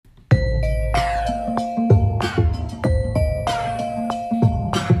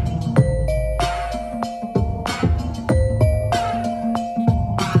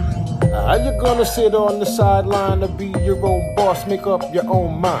gonna sit on the sideline to be your own boss, make up your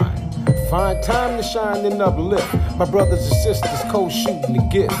own mind. Find time to shine and uplift my brothers and sisters co-shooting the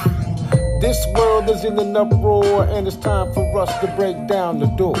gift. This world is in an uproar and it's time for us to break down the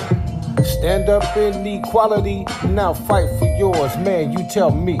door. Stand up in equality, now fight for yours. Man, you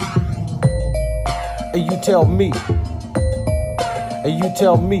tell me. And you tell me. And you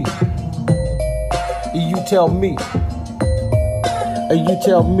tell me. And you tell me. And you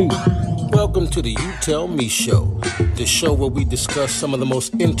tell me. Welcome to the You Tell Me Show, the show where we discuss some of the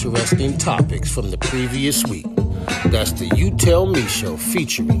most interesting topics from the previous week. That's the You Tell Me Show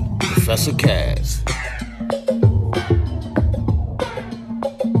featuring Professor Kaz.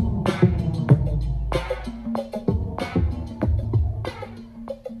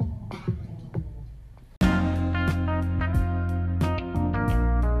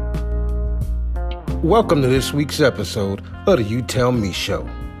 Welcome to this week's episode of the You Tell Me Show.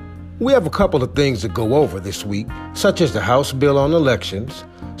 We have a couple of things to go over this week, such as the House bill on elections,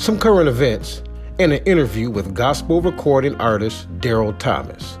 some current events, and an interview with gospel recording artist Derrell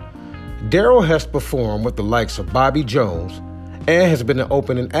Thomas. Derrell has performed with the likes of Bobby Jones and has been an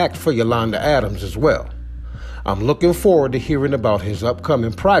opening act for Yolanda Adams as well. I'm looking forward to hearing about his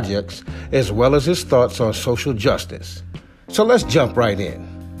upcoming projects as well as his thoughts on social justice. So let's jump right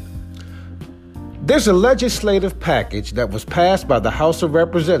in. There's a legislative package that was passed by the House of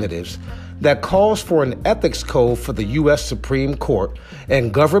Representatives that calls for an ethics code for the U.S. Supreme Court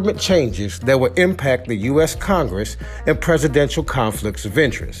and government changes that will impact the U.S. Congress and presidential conflicts of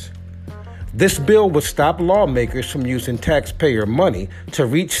interest. This bill would stop lawmakers from using taxpayer money to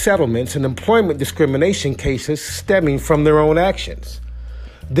reach settlements in employment discrimination cases stemming from their own actions.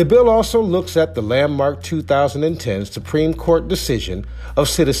 The bill also looks at the landmark 2010 Supreme Court decision of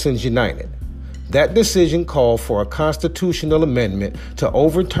Citizens United. That decision called for a constitutional amendment to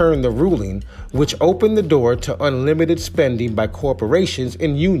overturn the ruling, which opened the door to unlimited spending by corporations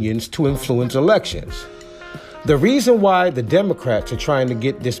and unions to influence elections. The reason why the Democrats are trying to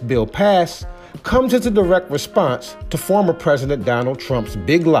get this bill passed comes as a direct response to former President Donald Trump's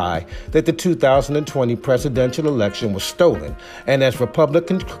big lie that the 2020 presidential election was stolen, and as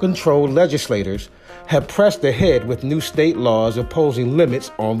Republican-controlled legislators have pressed ahead with new state laws imposing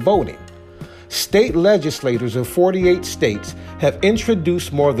limits on voting. State legislators in 48 states have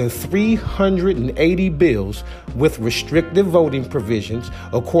introduced more than 380 bills with restrictive voting provisions,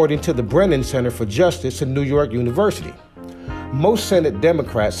 according to the Brennan Center for Justice at New York University. Most Senate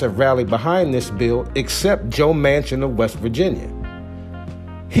Democrats have rallied behind this bill except Joe Manchin of West Virginia.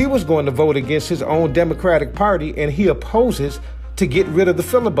 He was going to vote against his own Democratic Party, and he opposes to get rid of the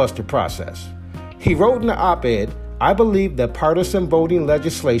filibuster process. He wrote in an op-ed, "I believe that partisan voting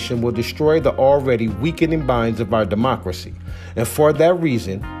legislation will destroy the already weakening binds of our democracy, and for that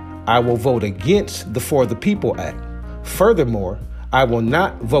reason, I will vote against the For the People Act. Furthermore, I will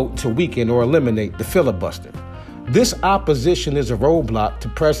not vote to weaken or eliminate the filibuster. This opposition is a roadblock to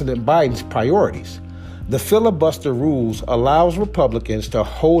President Biden's priorities. The filibuster rules allows Republicans to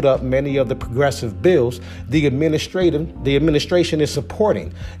hold up many of the progressive bills the administration is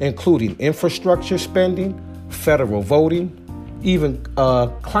supporting, including infrastructure spending, federal voting, even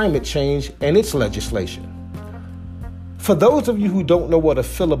climate change and its legislation." For those of you who don't know what a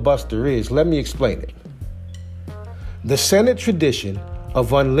filibuster is, let me explain it. The Senate tradition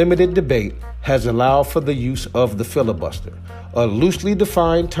of unlimited debate has allowed for the use of the filibuster, a loosely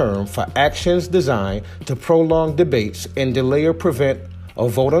defined term for actions designed to prolong debates and delay or prevent a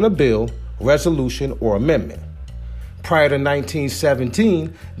vote on a bill, resolution, or amendment. Prior to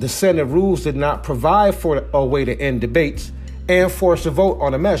 1917, the Senate rules did not provide for a way to end debates and force a vote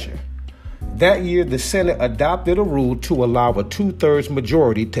on a measure. That year, the Senate adopted a rule to allow a 2/3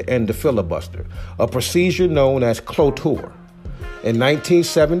 majority to end the filibuster, a procedure known as cloture. In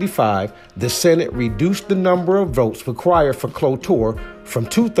 1975, the Senate reduced the number of votes required for cloture from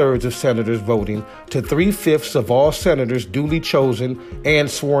 2/3 of senators voting to 3/5 of all senators duly chosen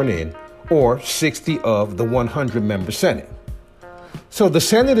and sworn in, or 60 of the 100-member Senate. So the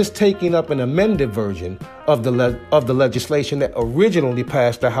Senate is taking up an amended version of the legislation that originally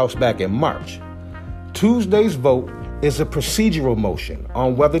passed the House back in March. Tuesday's vote is a procedural motion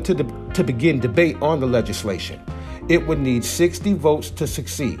on whether to begin debate on the legislation. It would need 60 votes to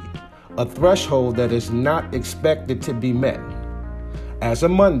succeed, a threshold that is not expected to be met. As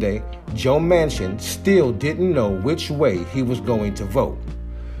of Monday, Joe Manchin still didn't know which way he was going to vote.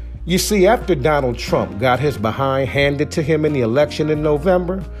 You see, after Donald Trump got his behind handed to him in the election in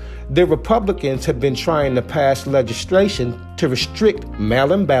November, the Republicans have been trying to pass legislation to restrict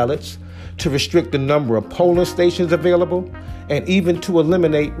mail-in ballots, to restrict the number of polling stations available, and even to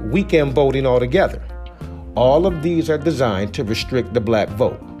eliminate weekend voting altogether. All of these are designed to restrict the black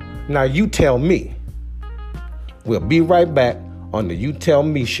vote. Now you tell me. We'll be right back on the You Tell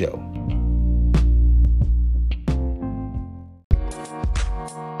Me Show.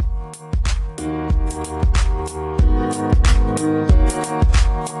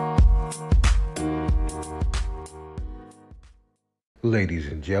 Ladies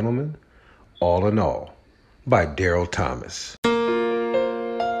and gentlemen, All in All by Derrell Thomas.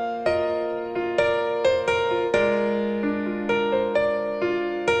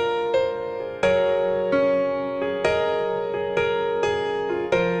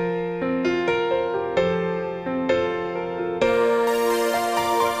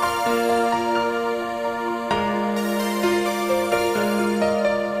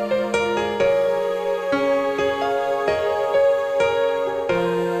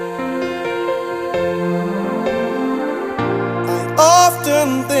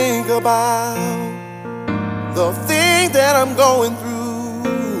 Often think about the things that I'm going through,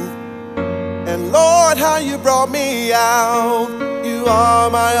 and Lord, how you brought me out. You are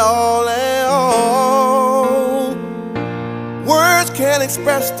my all in all. Words can't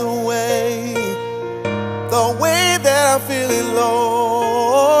express the way that I'm feeling,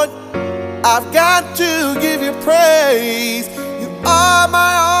 Lord. I've got to give you praise. You are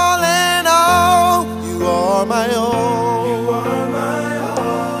my all in all. You are my all.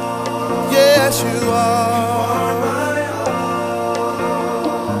 Yes, you are.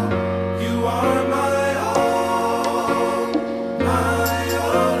 You are my all. My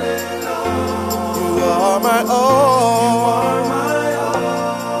all in all. You are my all.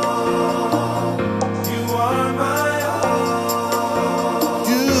 You are my all.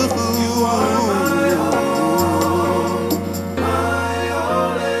 You are my all. My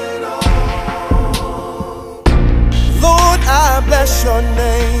all in all. Lord, I bless your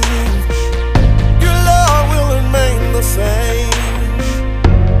name.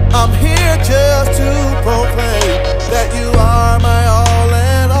 I'm here just to proclaim that you are my all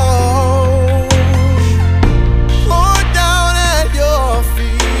in all. Lord, down at your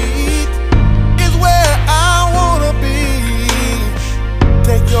feet is where I wanna be.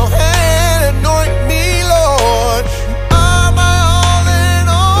 Take your hand and anoint me, Lord. You are my all in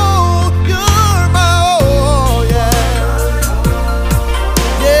all. You're my all, yeah.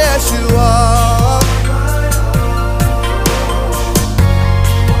 Yes, you are.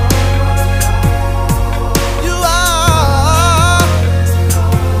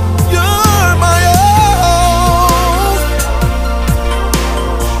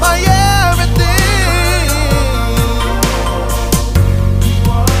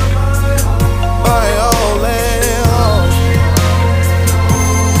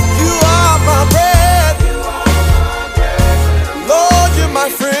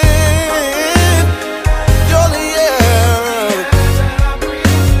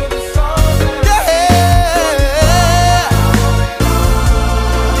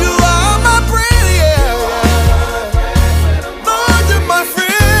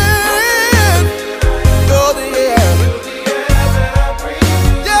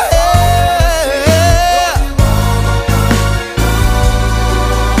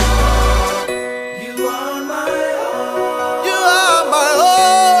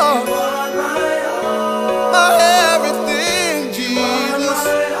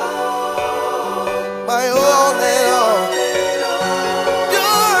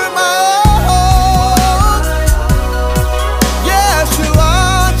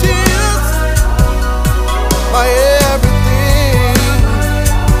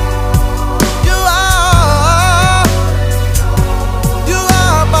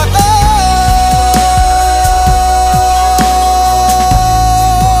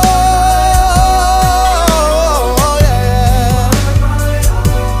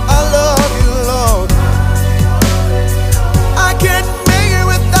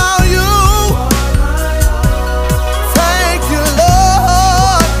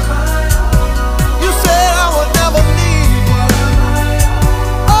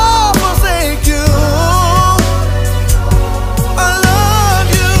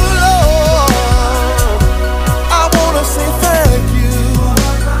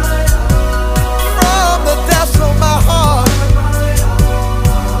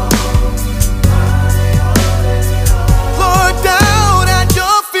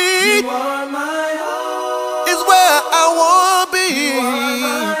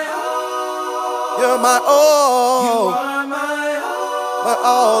 You're my all. You are my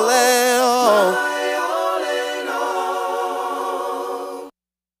all in all.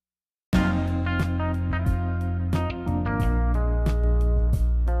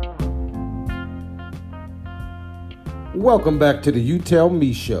 Welcome back to the You Tell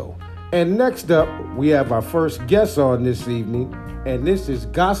Me Show. And next up, we have our first guest on this evening, and this is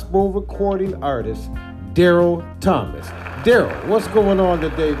gospel recording artist Derrell Thomas. Derrell, what's going on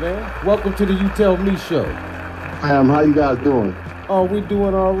today, man? Welcome to the You Tell Me Show. How you guys doing? Oh, we're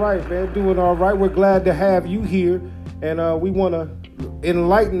doing all right, man. Doing all right. We're glad to have you here, and we want to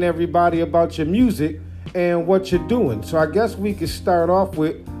enlighten everybody about your music and what you're doing. So I guess we could start off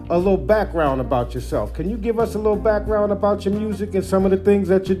with a little background about yourself. Can you give us a little background about your music and some of the things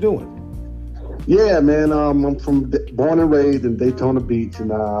that you're doing? Yeah, man. I'm born and raised in Daytona Beach,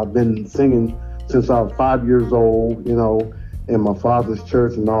 and I've been singing since I was 5 years old, in my father's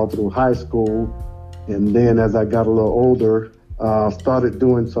church and all through high school. And then as I got a little older, started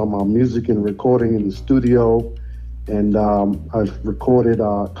doing some music and recording in the studio. And I've recorded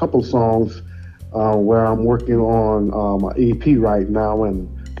a couple songs where I'm working on my EP right now. And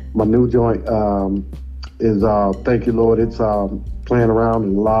my new joint is Thank You, Lord. It's playing around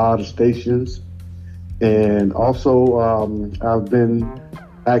in a lot of stations. And also, I've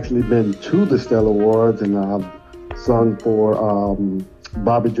actually been to the Stellar Awards, and I've sung for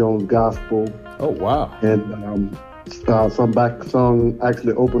Bobby Jones Gospel. Oh, wow. And some back song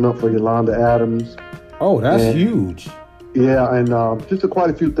actually opened up for Yolanda Adams. Oh, that's huge. Yeah, and just quite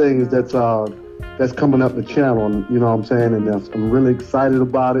a few things that's coming up the channel, you know what I'm saying? And I'm really excited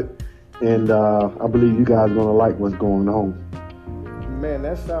about it, and I believe you guys are going to like what's going on. Man,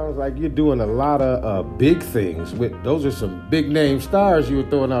 that sounds like you're doing a lot of big things. Those are some big name stars you were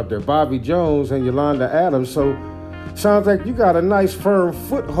throwing out there, Bobby Jones and Yolanda Adams. So sounds like you got a nice firm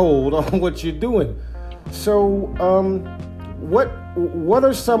foothold on what you're doing. So what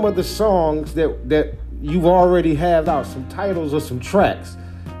are some of the songs that you've already have out, some titles or some tracks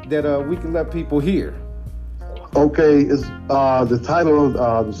that we can let people hear? Okay, it's the title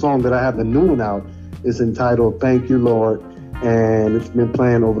of the song that I have, the new one out, is entitled Thank You, Lord. And it's been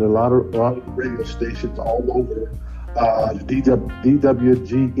playing over a lot of radio stations all over the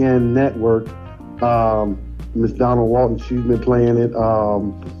DWGN network. Miss Donald Walton, she's been playing it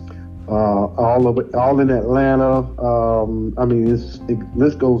all in Atlanta. The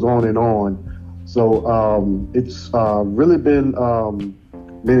list goes on and on. So it's really been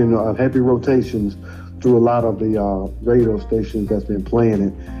in heavy rotations through a lot of the radio stations that's been playing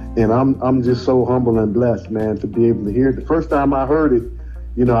it. And I'm just so humble and blessed, man, to be able to hear it. The first time I heard it,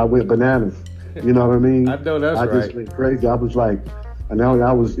 I went bananas. You know what I mean? I know that's right. I just went crazy. I was like, and now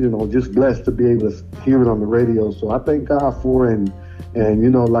I was, just blessed to be able to hear it on the radio. So I thank God for it.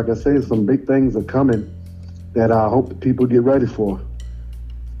 And like I say, some big things are coming that I hope that people get ready for.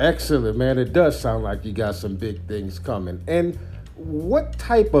 Excellent, man. It does sound like you got some big things coming. And what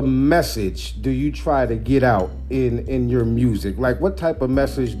type of message do you try to get out in your music? Like, what type of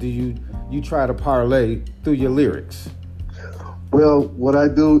message do you try to parlay through your lyrics? Well, what I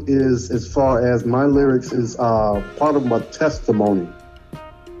do is, as far as my lyrics is part of my testimony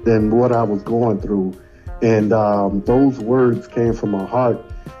than what I was going through. And those words came from my heart,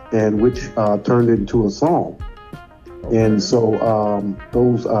 and which turned into a song. Okay. And so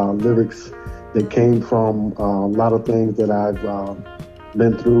those lyrics that came from a lot of things that I've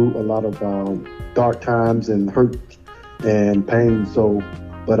been through, a lot of dark times and hurt and pain. So,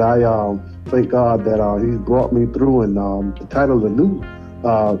 but I thank God that He's brought me through. And the title of the new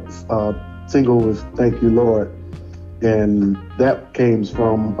single is Thank You, Lord. And that came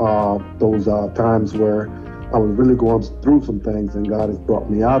from those times where I was really going through some things, and God has brought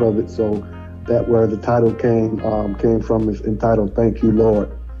me out of it. So that where the title came from is entitled Thank You, Lord.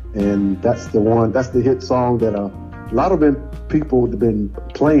 And that's the hit song that a lot of people have been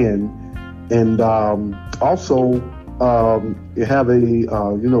playing. And also you have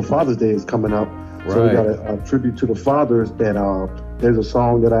Father's Day is coming up. Right. So we got a tribute to the fathers. That there's a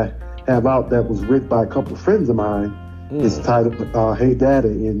song that I have out that was written by a couple of friends of mine. It's titled Hey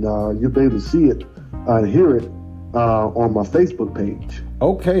Daddy, and you'll be able to see it and hear it on my Facebook page.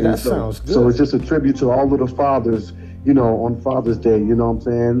 Okay, that sounds good. So it's just a tribute to all of the fathers, on Father's Day, you know what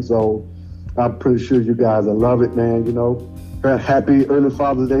I'm saying? So I'm pretty sure you guys will love it, man, Happy early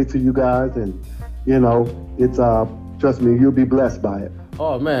Father's Day to you guys, and, it's, trust me, you'll be blessed by it.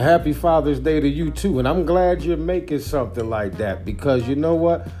 Oh, man, happy Father's Day to you, too. And I'm glad you're making something like that, because you know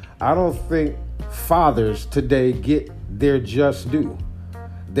what? I don't think fathers today get their just due.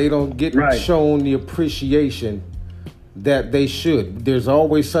 They don't get shown the appreciation that they should. There's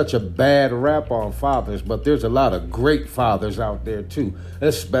always such a bad rap on fathers, but there's a lot of great fathers out there too,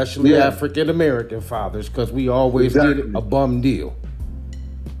 especially African American fathers, because we always get a bum deal.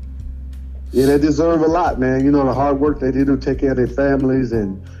 Yeah, they deserve a lot, man. The hard work they do to take care of their families,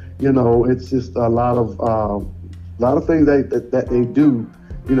 and it's just a lot A lot of things that they do,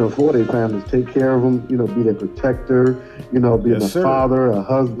 for their families, take care of them, be their protector, being Yes, a sir. father, a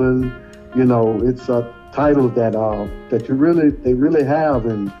husband. It's titles that they really have,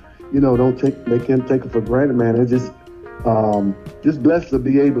 and they can't take it for granted, man. They're just blessed to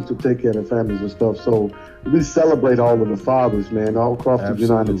be able to take care of their families and stuff. So we celebrate all of the fathers, man, all across the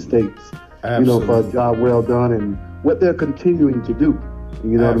United States. Absolutely. For a job well done and what they're continuing to do.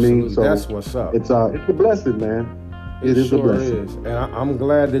 You know what I mean? So that's what's up. It's a blessing, man. It is sure a blessing. is. And I'm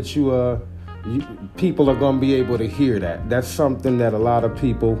glad that people are going to be able to hear that. That's something that a lot of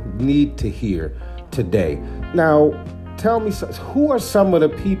people need to hear today. Now, tell me, who are some of the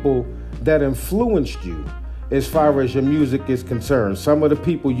people that influenced you as far as your music is concerned? Some of the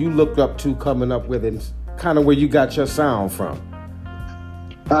people you looked up to coming up with and kind of where you got your sound from?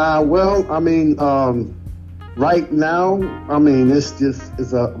 Well, I mean, right now, I mean,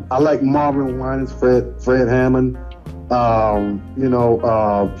 I like Marvin Winans, Fred Hammond,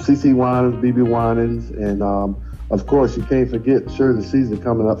 CC Winans, BB Winans, and of course, you can't forget Shirley Caesar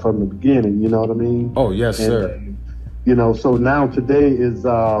coming up from the beginning. You know what I mean? Oh yes, sir. So now today is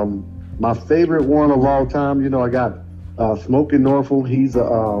my favorite one of all time. I got Smokey Norfolk. He's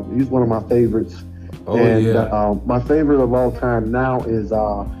one of my favorites. Oh, and yeah. My favorite of all time now is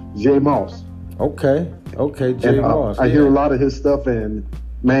J Moss. Okay, J Moss. I hear a lot of his stuff, and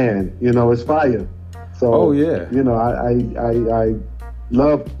man, it's fire. So, oh yeah. I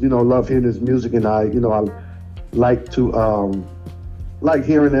love hearing his music, and I like to like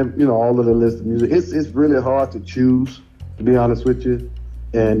hearing them, all of the list of music. It's really hard to choose, to be honest with you.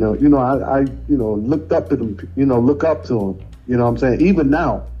 And I looked up to them, look up to them. You know what I'm saying? Even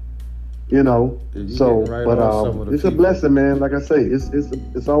now. So, right, but it's a blessing, man. Like I say,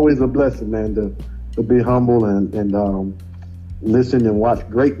 it's always a blessing, man, to be humble and listen and watch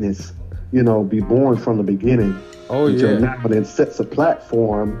greatness, be born from the beginning. Oh until yeah. now, and it sets a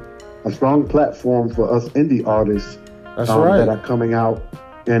strong platform for us indie artists. That's right. That are coming out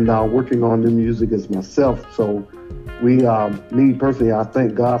and working on new music as myself. So me personally, I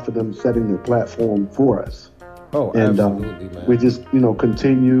thank God for them setting the platform for us. Oh, and absolutely, man. we just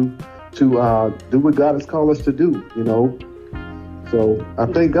continue to do what God has called us to do, So I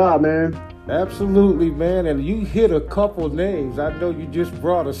thank God, man. Absolutely, man. And you hit a couple names. I know you just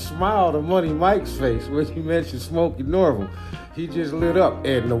brought a smile to Money Mike's face when you mentioned Smokey Norval. He just lit up.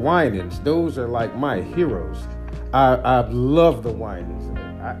 And the Winans, those are like my heroes. I love the Winans.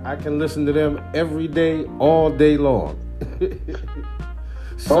 I can listen to them every day, all day long.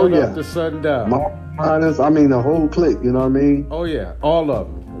 Sun up to sundown. Winans, I mean the whole clique, you know what I mean? Oh yeah, all of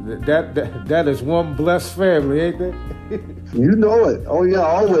them. That is one blessed family, ain't they? You know it. Oh yeah,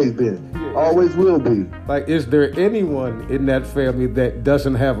 always been. Yeah. Always will be. Like, is there anyone in that family that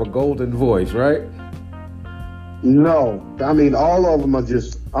doesn't have a golden voice, right? No. I mean, all of them are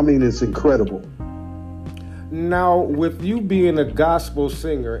it's incredible. Now, with you being a gospel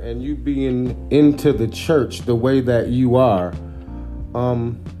singer and you being into the church the way that you are,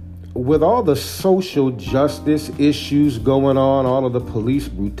 with all the social justice issues going on, all of the police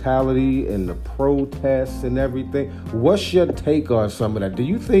brutality and the protests and everything, what's your take on some of that? Do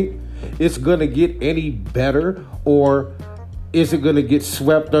you think it's going to get any better, or is it going to get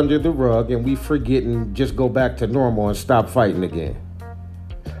swept under the rug and we forget and just go back to normal and stop fighting again?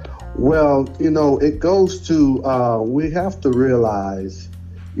 Well, it goes to we have to realize,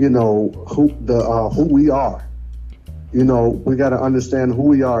 who we are. We got to understand who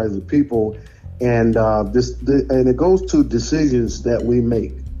we are as a people, and and it goes to decisions that we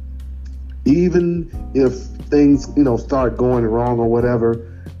make. Even if things, start going wrong or whatever,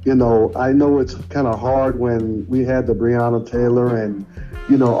 I know it's kind of hard when we had the Breonna Taylor and,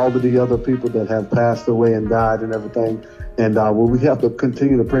 all of the other people that have passed away and died and everything. And we have to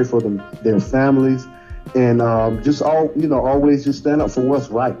continue to pray for them, their families, and always just stand up for what's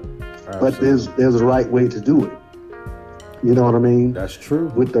right. Absolutely. But there's a right way to do it. You know what I mean? That's true.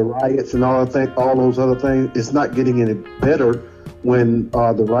 With the riots and all those other things, it's not getting any better when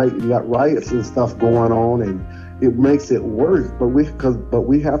you got riots and stuff going on, and it makes it worse. But we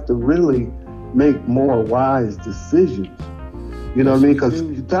have to really make more wise decisions. You know what I mean? Because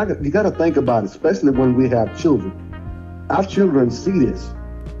you got to think about it, especially when we have children. Our children see this.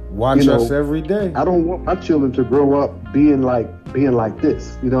 Watch us every day. I don't want my children to grow up being like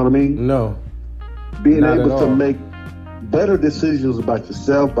this. You know what I mean? No. Being able to make better decisions about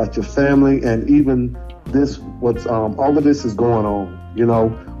yourself, about your family, and even all of this is going on.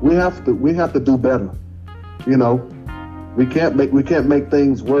 We have to do better. We can't make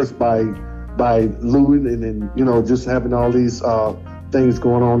things worse by looting and just having all these things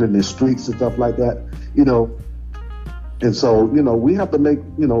going on in the streets and stuff like that. And so, we have to make,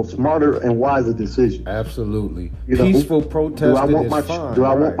 smarter and wiser decisions. Absolutely. You know, Peaceful protesting is fine. Do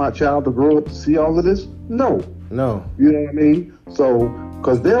I want my child to grow up to see all of this? No. No. You know what I mean? So,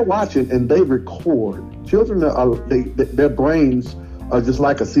 because they're watching and they record. Children, their brains are just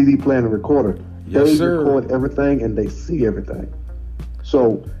like a CD player and a recorder. Yes, they sir. record everything and they see everything.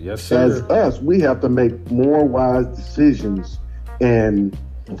 So, yes, sir. as us, we have to make more wise decisions and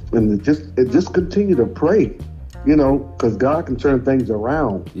just continue to pray. Because God can turn things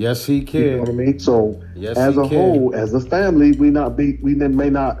around. Yes, He can. You know what I mean? So, yes, as a whole, as a family, we may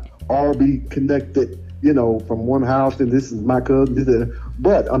not all be connected, from one house, and this is my cousin.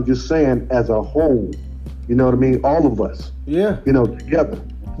 But I'm just saying, as a whole, you know what I mean? All of us. Yeah. Together.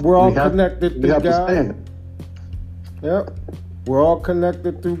 We're all connected through God. We have to stand. Yep. We're all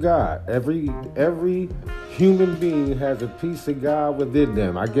connected through God. Every human being has a piece of God within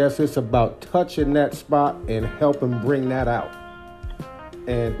them. I guess it's about touching that spot and helping bring that out.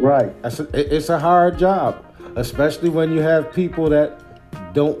 And right, it's a hard job, especially when you have people that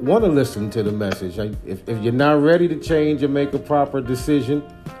don't want to listen to the message. If you're not ready to change and make a proper decision,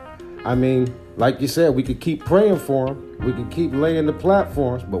 I mean, like you said, we could keep praying for them. We could keep laying the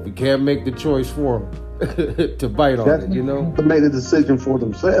platforms, but we can't make the choice for them to bite on it, To make the decision for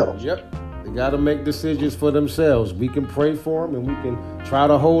themselves. Yep. They got to make decisions for themselves. We can pray for them and we can try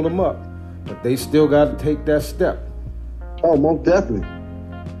to hold them up, but they still got to take that step. Oh, most definitely.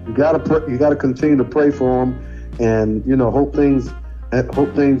 You got to continue to pray for them, and hope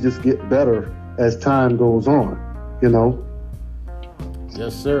things just get better as time goes on.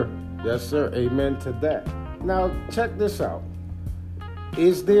 Yes, sir. Yes, sir. Amen to that. Now, check this out.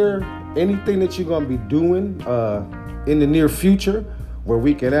 Is there anything that you're going to be doing in the near future where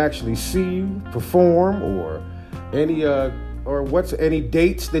we can actually see you perform, or any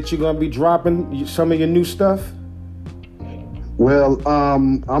dates that you're going to be dropping some of your new stuff? Well,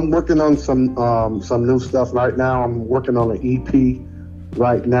 I'm working on some new stuff right now. I'm working on an EP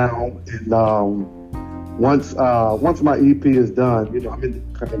right now, and once my EP is done, I'm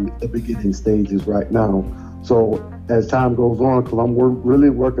in kind of the beginning stages right now. So as time goes on, because I'm really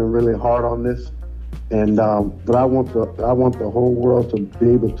working really hard on this, and but I want the whole world to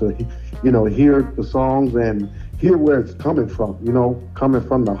be able to, hear the songs and hear where it's coming from. Coming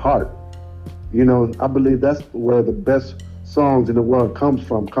from the heart. I believe that's where the best songs in the world comes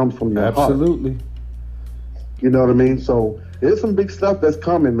from your heart. Absolutely. You know what I mean? So there's some big stuff that's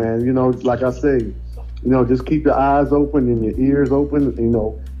coming, man. Like I say, just keep your eyes open and your ears open,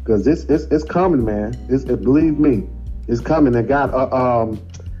 because it's coming, man. Believe me, it's coming. I got a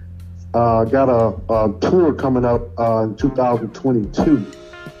tour coming up in 2022.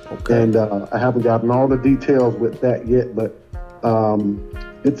 Okay. And I haven't gotten all the details with that yet, but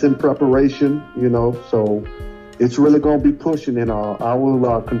it's in preparation, so it's really going to be pushing, and I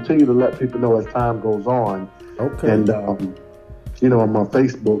will continue to let people know as time goes on. Okay. And, on my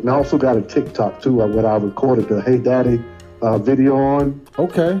Facebook. And I also got a TikTok, too, what I recorded the Hey Daddy video on.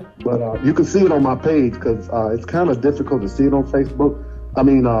 Okay. But you can see it on my page, because it's kind of difficult to see it on Facebook.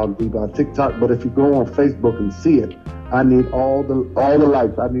 TikTok. But if you go on Facebook and see it, I need all the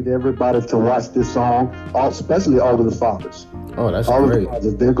likes. I need everybody to watch this song, especially all of the fathers. Oh, that's all great. Of the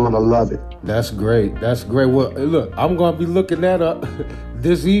fathers, they're going to love it. That's great. That's great. Well, look, I'm going to be looking that up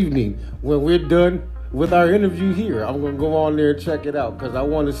this evening when we're done with our interview here. I'm going to go on there and check it out, because I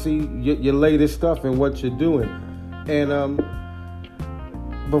want to see your latest stuff and what you're doing. And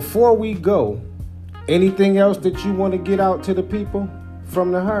before we go, anything else that you want to get out to the people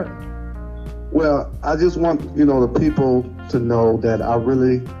from the heart? Well, I just want, the people to know that I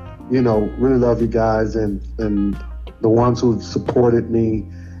really, really love you guys, and the ones who supported me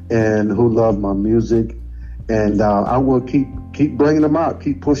and who love my music. And I will keep bringing them out,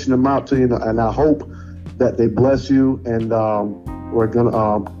 keep pushing them out to you, and I hope that they bless you. And we're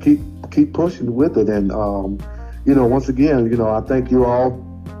gonna keep pushing with it. And once again, I thank you all,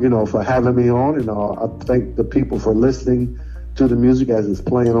 for having me on, and I thank the people for listening to the music as it's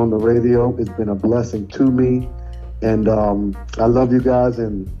playing on the radio. It's been a blessing to me, and I love you guys,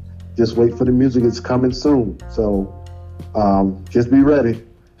 and just wait for the music. It's coming soon, so just be ready.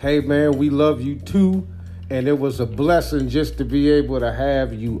 Hey man, we love you too, and it was a blessing just to be able to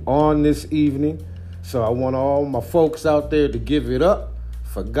have you on this evening. So I want all my folks out there to give it up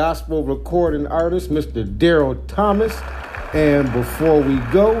for gospel recording artist Mr. Derrell Thomas. And before we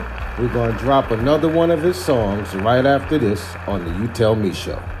go, we're going to drop another one of his songs right after this on the You Tell Me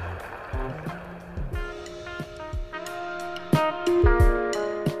Show.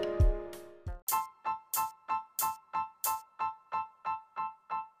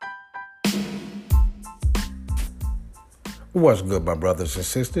 What's good, my brothers and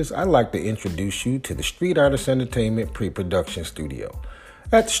sisters? I'd like to introduce you to the Street Artist Entertainment Pre-Production Studio.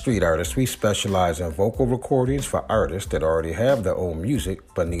 At the Street Artist, we specialize in vocal recordings for artists that already have their own music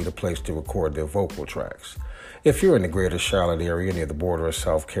but need a place to record their vocal tracks. If you're in the greater Charlotte area near the border of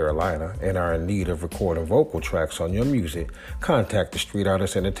South Carolina and are in need of recording vocal tracks on your music, contact the Street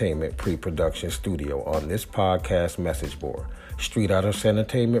Artist Entertainment Pre-Production Studio on this podcast message board. Street Artist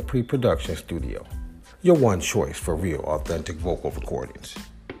Entertainment Pre-Production Studio. Your one choice for real, authentic vocal recordings.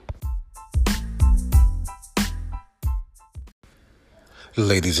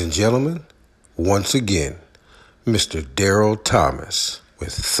 Ladies and gentlemen, once again, Mr. Derrell Thomas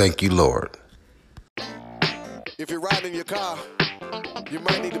with Thank You, Lord. If you're riding in your car, you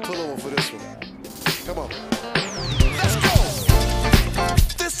might need to pull over for this one. Come on. Let's go.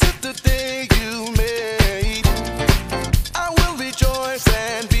 This is the day you made. I will rejoice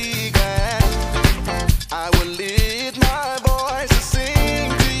and be glad. I will lift my voice to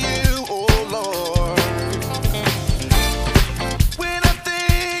sing to you, oh Lord. When I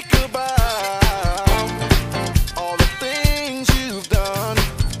think about all the things you've done,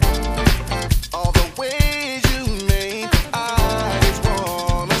 all the ways you made, I just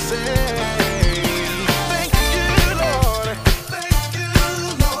wanna say thank you, Lord. Thank you,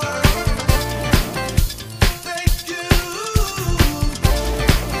 Lord. Thank you.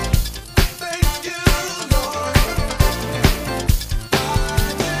 Thank you, Lord.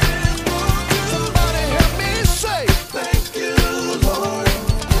 Somebody help me say thank you, Lord.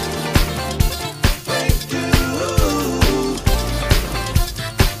 Thank you.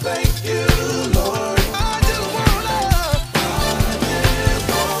 Thank you, Lord. I just want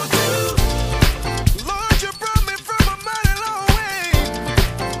to. Lord, you brought me from a mighty long way,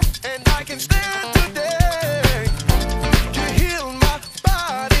 and I can stand today. You healed my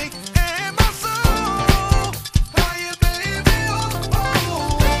body and my soul. How you made me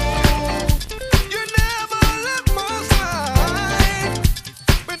whole. You never left my side.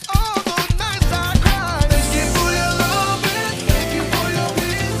 When all those nights I cried. Thank you for your love and thank you for your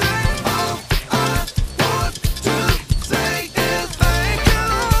peace. And all I want to say is thank you,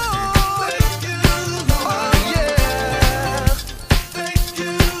 Lord. Thank you, Lord. Oh yeah. Thank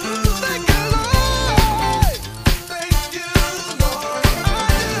you. Thank you, Lord. Thank you, Lord.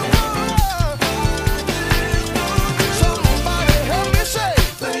 Somebody help me say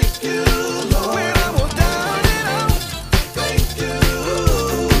thank you, Lord. When I was down and out. Thank you.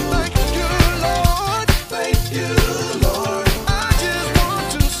 Thank you, Lord. Thank you, Lord. I just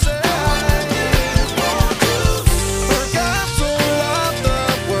want to say, for God so loved the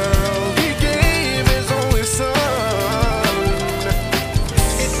world, He gave His only Son.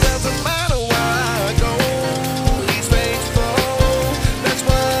 It doesn't matter where I go, He's faithful. That's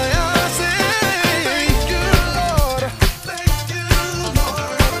why I say thank you, Lord. Thank you,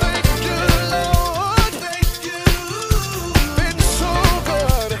 Lord. Thank you, Lord. Thank you. Been so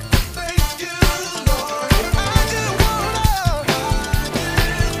good. Thank you, Lord. I just wanna.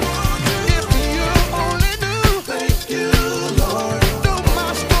 If you only knew. Thank you, Lord. Knew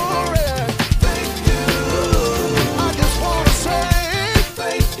my story. Thank you. I just wanna say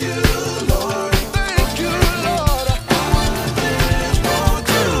thank you, Lord. Thank you, Lord.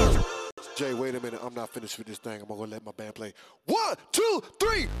 Jay, wait a minute. I'm not finished with this thing. I'm gonna let my band play. 1, 2,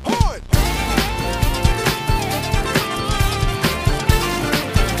 3, horn!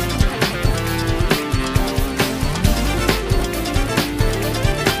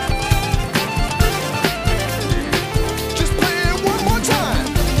 Just play it one more time.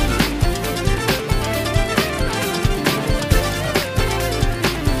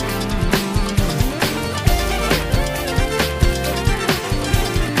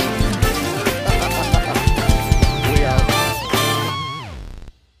 We are.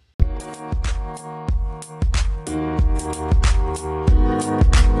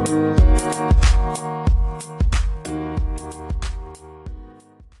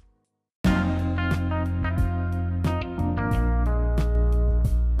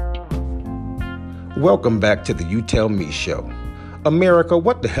 Welcome back to the You Tell Me show. America,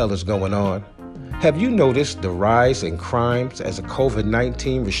 what the hell is going on? Have you noticed the rise in crimes as the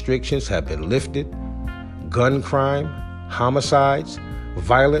COVID-19 restrictions have been lifted? Gun crime, homicides,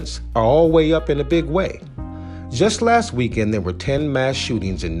 violence are all way up in a big way. Just last weekend, there were 10 mass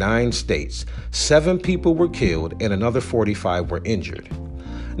shootings in 9 states. 7 people were killed and another 45 were injured.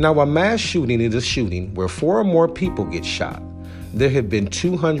 Now, a mass shooting is a shooting where 4 or more people get shot. There have been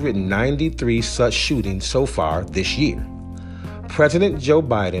 293 such shootings so far this year. President Joe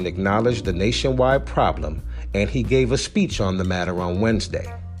Biden acknowledged the nationwide problem, and he gave a speech on the matter on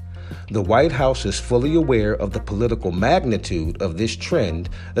Wednesday. The White House is fully aware of the political magnitude of this trend,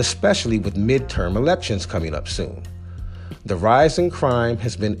 especially with midterm elections coming up soon. The rise in crime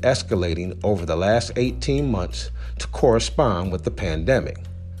has been escalating over the last 18 months to correspond with the pandemic.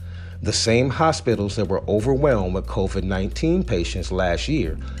 The same hospitals that were overwhelmed with COVID-19 patients last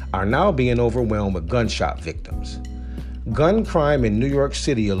year are now being overwhelmed with gunshot victims. Gun crime in New York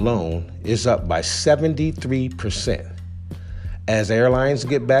City alone is up by 73%. As airlines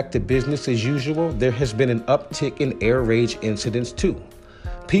get back to business as usual, there has been an uptick in air rage incidents too.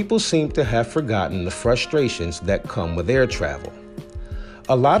 People seem to have forgotten the frustrations that come with air travel.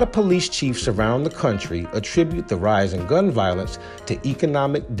 A lot of police chiefs around the country attribute the rise in gun violence to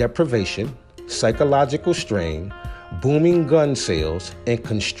economic deprivation, psychological strain, booming gun sales, and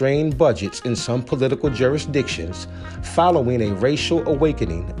constrained budgets in some political jurisdictions following a racial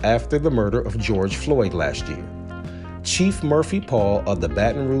awakening after the murder of George Floyd last year. Chief Murphy Paul of the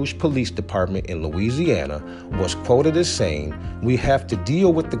Baton Rouge Police Department in Louisiana was quoted as saying, "We have to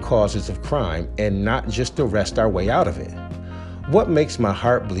deal with the causes of crime and not just arrest our way out of it." What makes my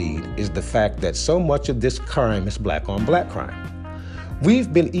heart bleed is the fact that so much of this crime is black on black crime.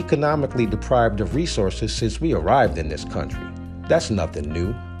 We've been economically deprived of resources since we arrived in this country. That's nothing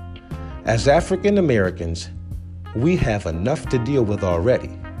new. As African Americans, we have enough to deal with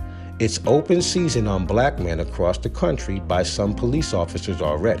already. It's open season on black men across the country by some police officers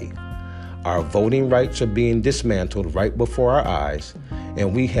already. Our voting rights are being dismantled right before our eyes,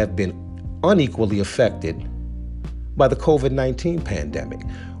 and we have been unequally affected by the COVID-19 pandemic.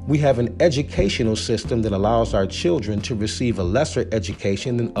 We have an educational system that allows our children to receive a lesser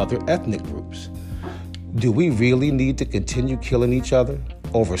education than other ethnic groups. Do we really need to continue killing each other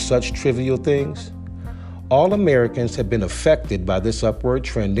over such trivial things? All Americans have been affected by this upward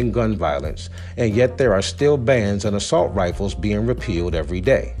trend in gun violence, and yet there are still bans on assault rifles being repealed every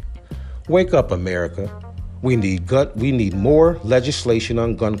day. Wake up, America. We need more legislation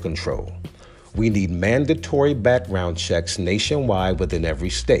on gun control. We need mandatory background checks nationwide within every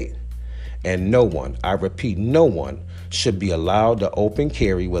state. And no one, I repeat, no one should be allowed to open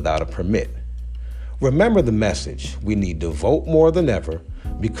carry without a permit. Remember the message. We need to vote more than ever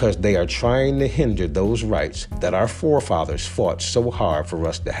because they are trying to hinder those rights that our forefathers fought so hard for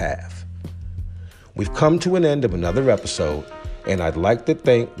us to have. We've come to an end of another episode, and I'd like to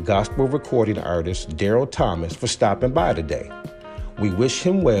thank gospel recording artist Derrell Thomas for stopping by today. We wish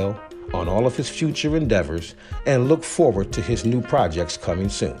him well on all of his future endeavors and look forward to his new projects coming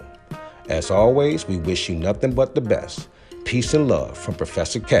soon. As always, we wish you nothing but the best. Peace and love from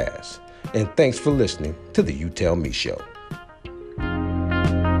Professor Kaz. And thanks for listening to the You Tell Me Show.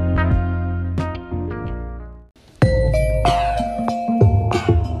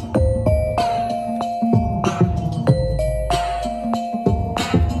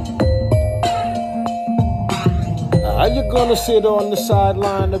 How you gonna sit on the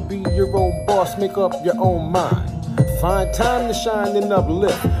sideline to be your own boss, make up your own mind? Find time to shine and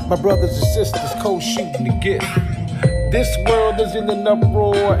uplift my brothers and sisters co-shooting the gift. This world is in an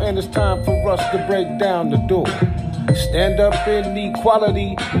uproar and it's time for us to break down the door. Stand up in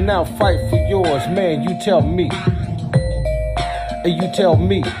equality, now fight for yours. Man, you tell me. And you tell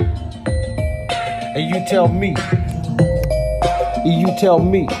me. And you tell me. And you tell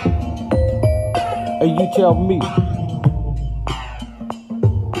me. And you tell me.